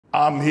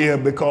I'm here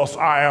because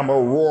I am a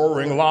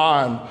roaring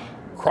lion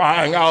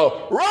crying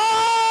out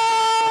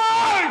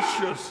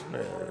righteousness.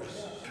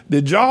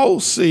 Did y'all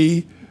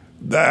see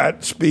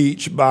that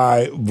speech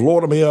by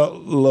Vladimir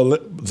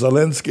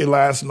Zelensky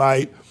last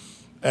night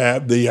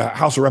at the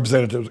House of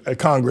Representatives at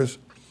Congress?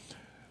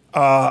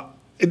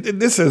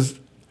 This is,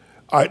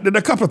 all right, there are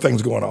a couple of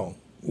things going on.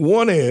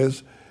 One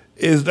is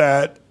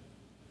that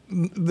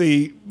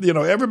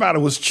everybody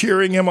was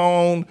cheering him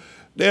on.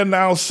 They're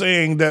now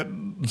saying that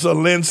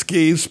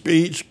Zelensky's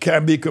speech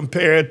can be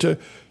compared to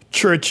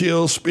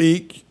Churchill's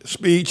speech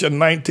in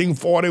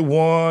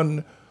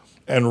 1941,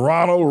 and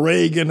Ronald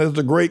Reagan is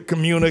the great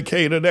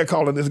communicator. They're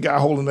calling this guy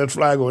holding that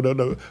flag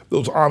with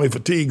those army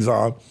fatigues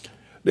on.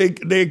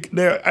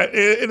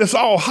 It's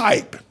all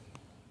hype.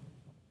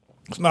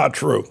 It's not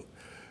true.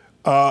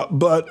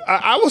 But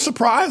I was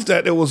surprised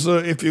that it was,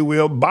 if you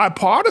will,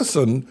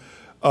 bipartisan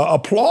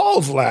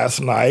applause last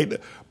night.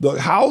 The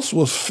House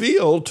was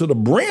filled to the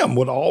brim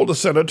with all the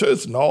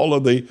senators and all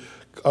of the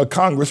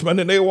congressmen,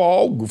 and they were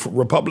all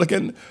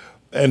Republican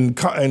and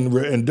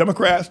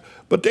Democrats,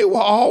 but they were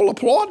all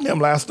applauding him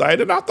last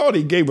night, and I thought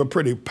he gave a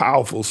pretty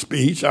powerful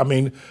speech. I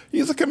mean,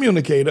 he's a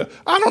communicator.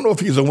 I don't know if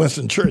he's a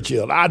Winston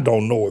Churchill. I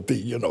don't know if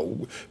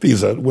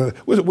he's a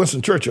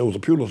Winston Churchill was a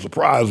Pulitzer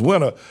Prize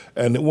winner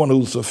and one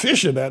who's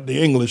sufficient at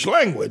the English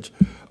language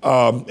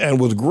and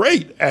was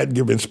great at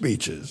giving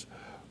speeches.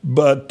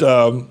 But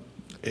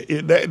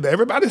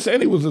everybody's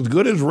saying he was as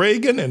good as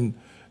Reagan, and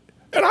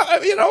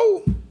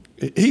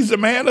he's the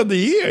man of the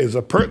year.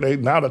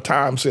 Now the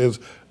Times says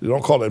they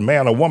don't call it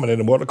man or woman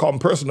anymore. They call him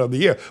person of the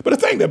year. But the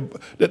thing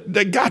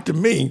that got to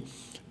me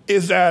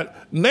is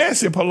that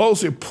Nancy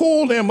Pelosi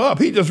pulled him up.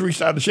 He just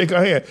reached out to shake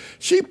her hand.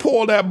 She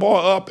pulled that boy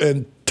up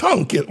and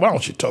tongue kissed. Well,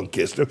 she tongue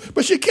kissed him,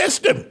 but she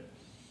kissed him.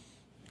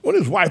 What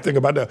does his wife think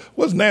about that?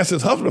 What's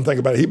Nancy's husband think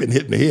about it? He's been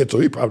hit in the head, so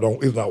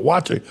he's not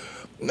watching.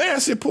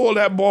 Nancy pulled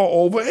that boy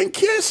over and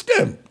kissed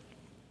him.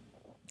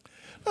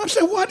 I'm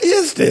saying, what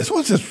is this?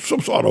 What's this,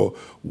 some sort of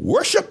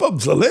worship of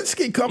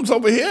Zelensky comes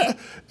over here?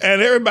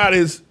 And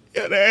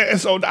and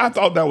so I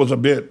thought that was a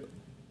bit,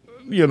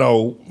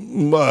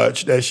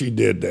 much that she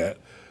did that.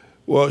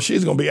 Well,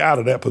 she's going to be out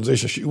of that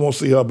position. She won't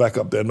see her back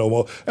up there no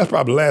more. That's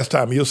probably the last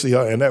time you'll see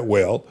her in that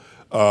well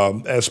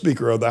as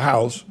Speaker of the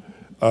House.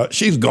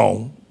 She's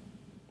gone,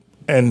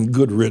 and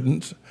good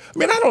riddance. I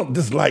mean, I don't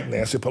dislike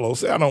Nancy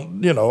Pelosi. I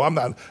don't,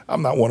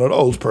 I'm not one of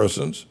those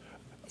persons.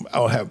 I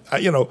don't have,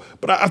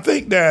 but I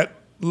think that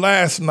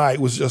last night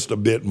was just a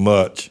bit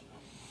much.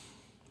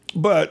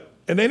 But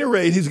at any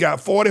rate, he's got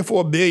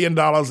 $44 billion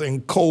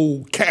in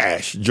cold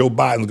cash Joe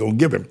Biden's going to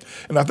give him.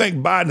 And I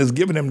think Biden is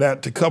giving him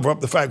that to cover up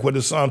the fact what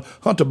his son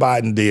Hunter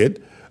Biden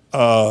did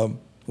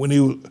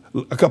when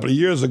a couple of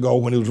years ago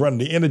when he was running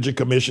the Energy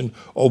Commission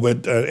over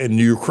in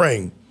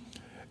Ukraine.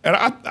 And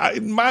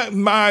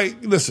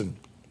listen,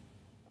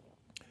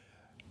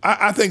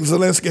 I think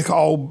Zelensky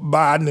called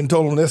Biden and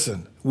told him,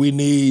 listen, we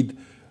need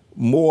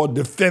more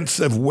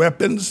defensive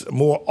weapons,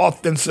 more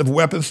offensive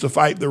weapons to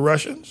fight the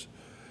Russians.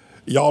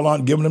 Y'all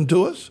aren't giving them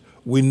to us.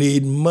 We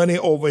need money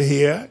over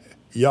here.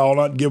 Y'all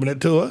aren't giving it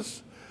to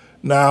us.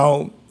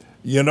 Now,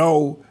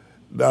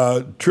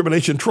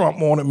 Tribulation Trump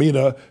wanted me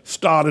to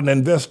start an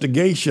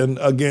investigation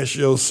against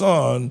your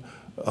son,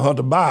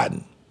 Hunter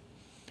Biden.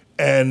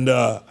 And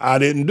I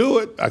didn't do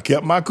it. I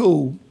kept my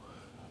cool.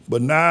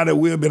 But now that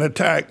we've been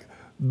attacked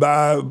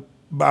by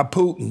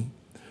Putin,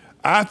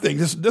 I think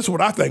this is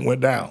what I think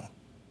went down.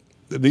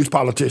 These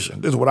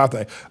politicians, this is what I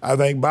think. I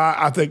think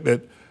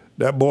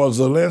that boy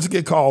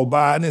Zelensky called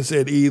Biden and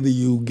said, either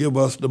you give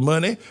us the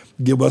money,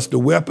 give us the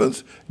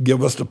weapons,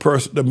 give us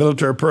the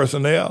military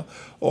personnel,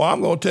 or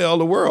I'm going to tell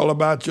the world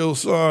about your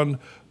son,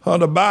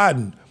 Hunter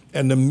Biden,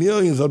 and the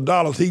millions of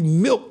dollars he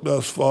milked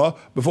us for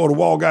before the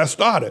war got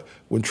started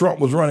when Trump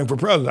was running for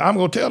president. I'm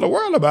going to tell the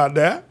world about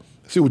that.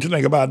 See what you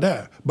think about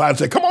that. Biden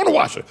said, come on to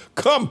Washington.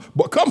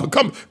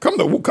 Come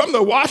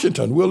to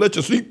Washington. We'll let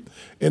you sleep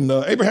in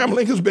Abraham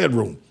Lincoln's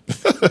bedroom.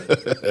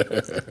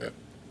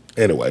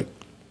 Anyway.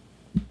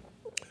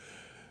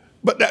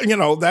 But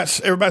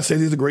that's everybody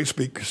says he's a great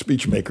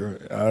speech maker,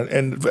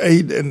 and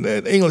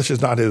English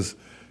is not his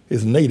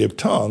native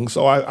tongue,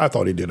 so I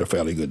thought he did a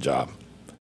fairly good job.